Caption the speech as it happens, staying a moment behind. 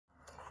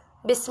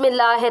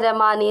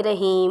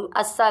Bismillahirrahmanirrahim.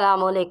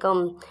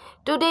 Assalamualaikum.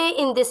 Today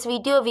in this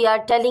video we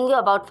are telling you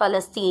about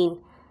Palestine.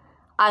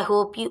 I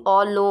hope you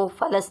all know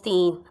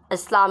Palestine,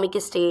 Islamic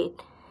State.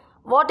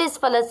 What is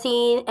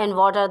Palestine and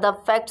what are the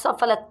facts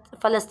of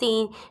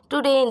Palestine?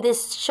 Today in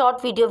this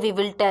short video we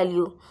will tell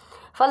you.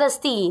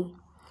 Palestine,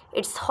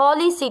 its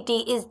holy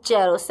city is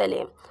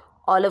Jerusalem.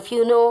 All of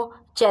you know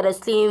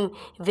Jerusalem,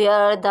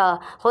 where the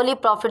Holy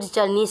Prophet's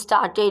journey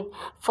started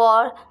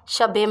for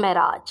Shab-e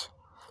Miraj.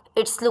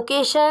 Its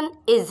location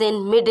is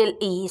in Middle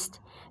East.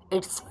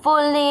 Its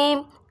full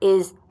name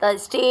is the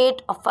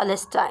State of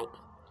Palestine.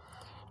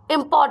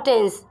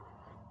 Importance: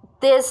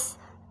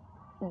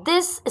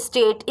 this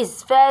state is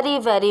very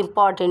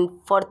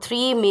important for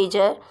three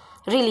major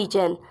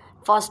religions.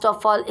 First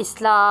of all,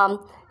 Islam.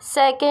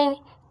 Second,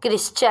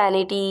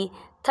 Christianity.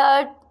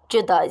 Third,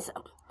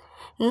 Judaism.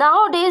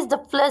 Nowadays, the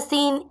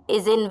Palestine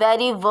is in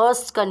very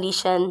worst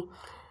condition.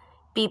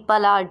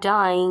 People are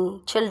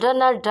dying,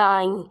 children are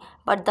dying,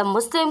 but the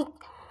Muslim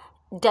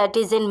that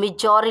is in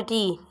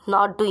majority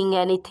not doing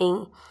anything.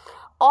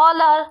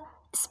 All are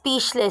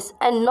speechless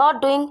and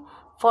not doing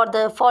for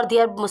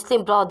their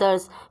Muslim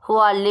brothers who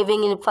are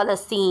living in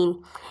Palestine.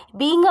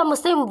 Being a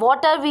Muslim,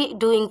 what are we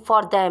doing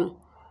for them?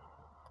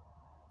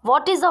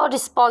 What is our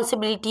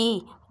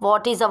responsibility?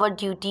 What is our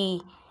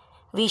duty?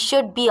 We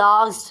should be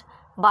asked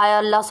by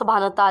Allah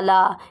subhanahu wa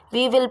ta'ala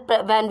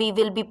when we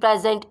will be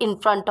present in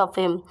front of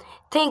Him.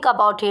 Think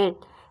about it.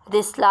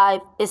 This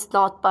life is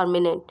not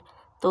permanent.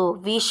 So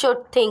we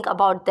should think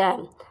about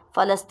them.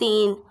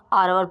 Palestine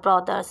are our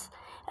brothers.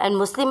 And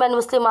Muslim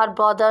are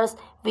brothers.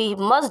 We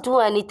must do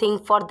anything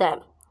for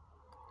them.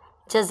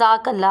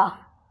 Jazakallah.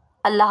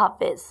 Allah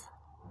Hafiz.